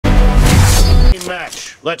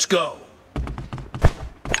match. Let's go.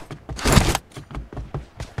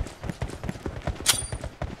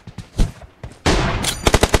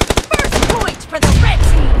 First point for the red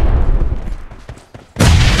team.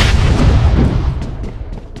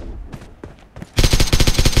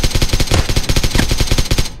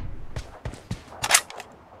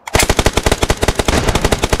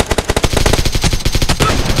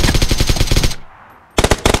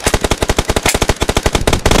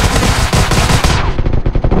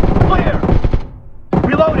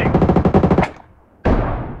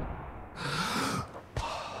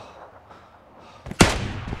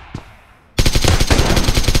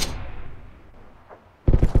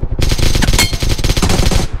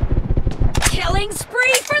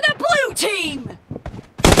 Spree for the blue team!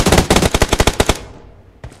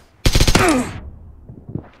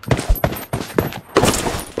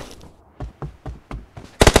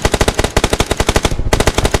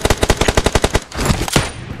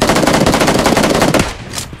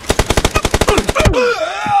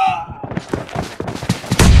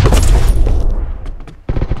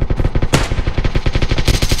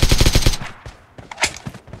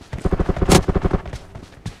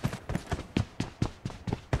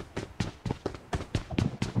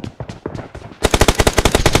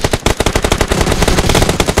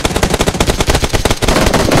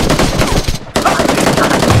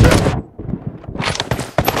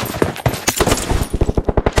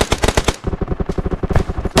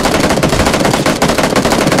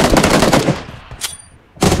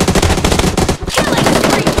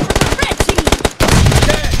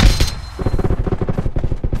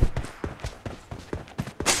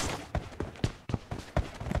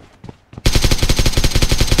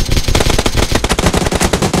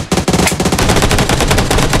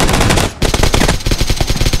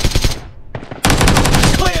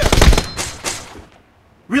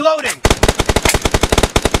 Reloading!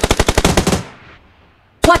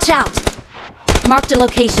 Watch out! Marked a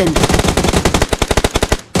location.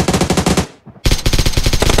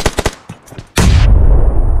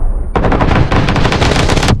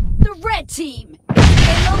 The red team is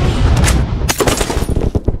in the lead.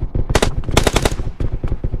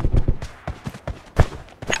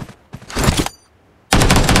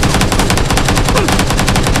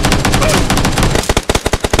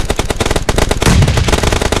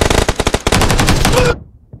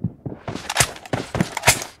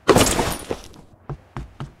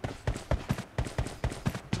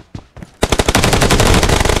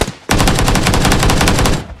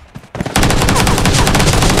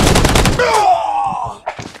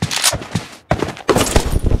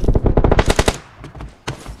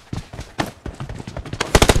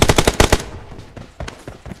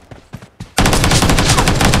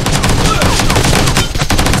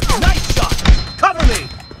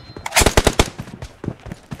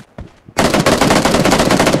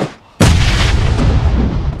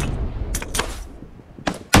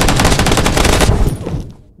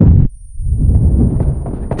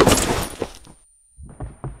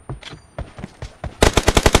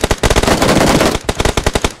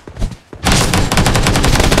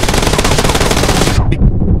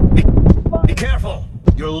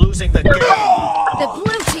 You're losing the game. The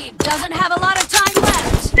blue team doesn't have a lot of time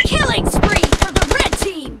left. Killing spree for the red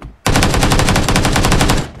team.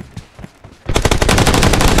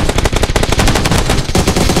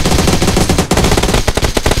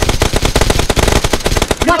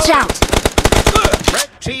 Watch out. Red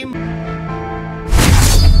team.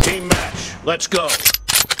 Team match. Let's go.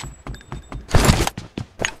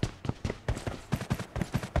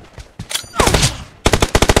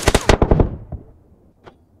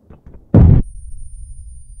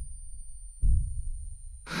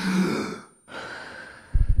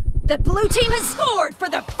 The blue team has scored for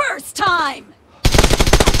the first time!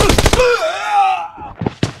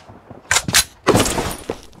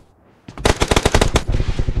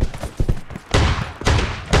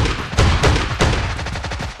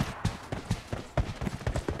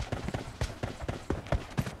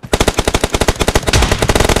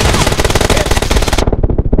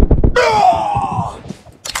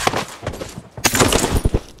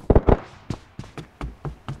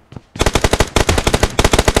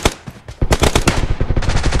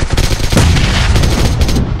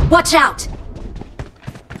 Watch out!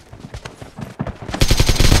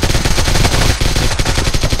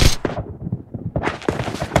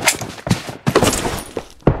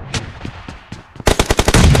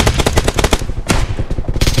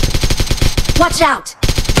 Watch out!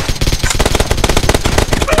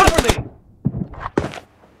 Cover me!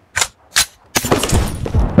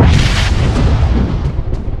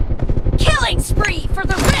 Killing spree for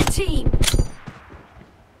the red team!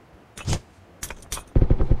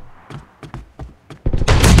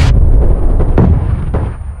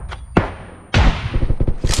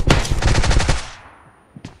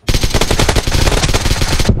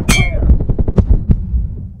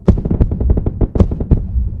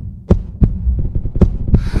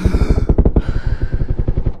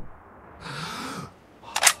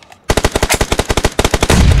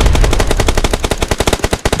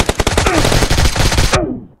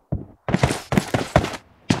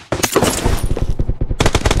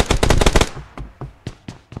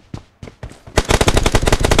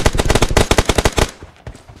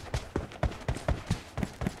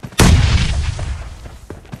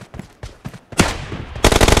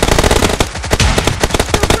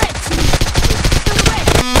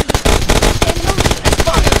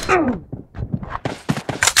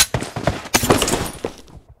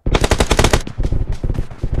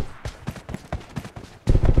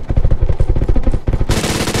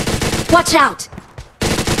 Watch out!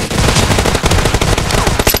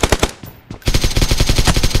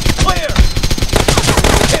 Clear!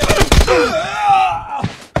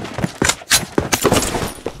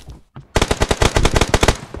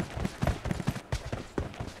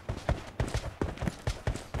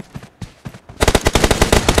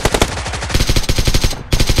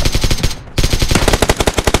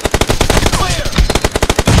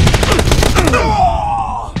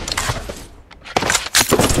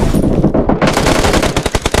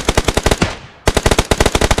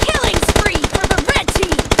 Killing spree for the red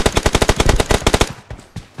team!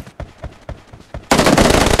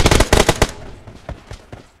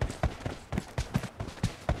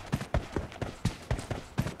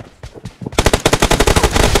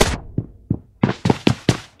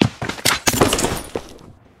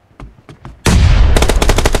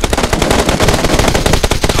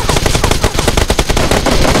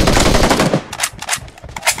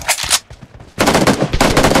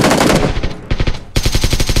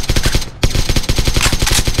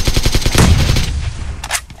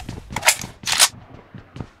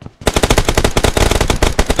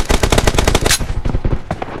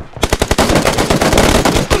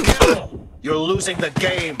 You're losing the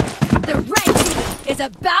game. The red team is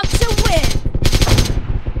about to win!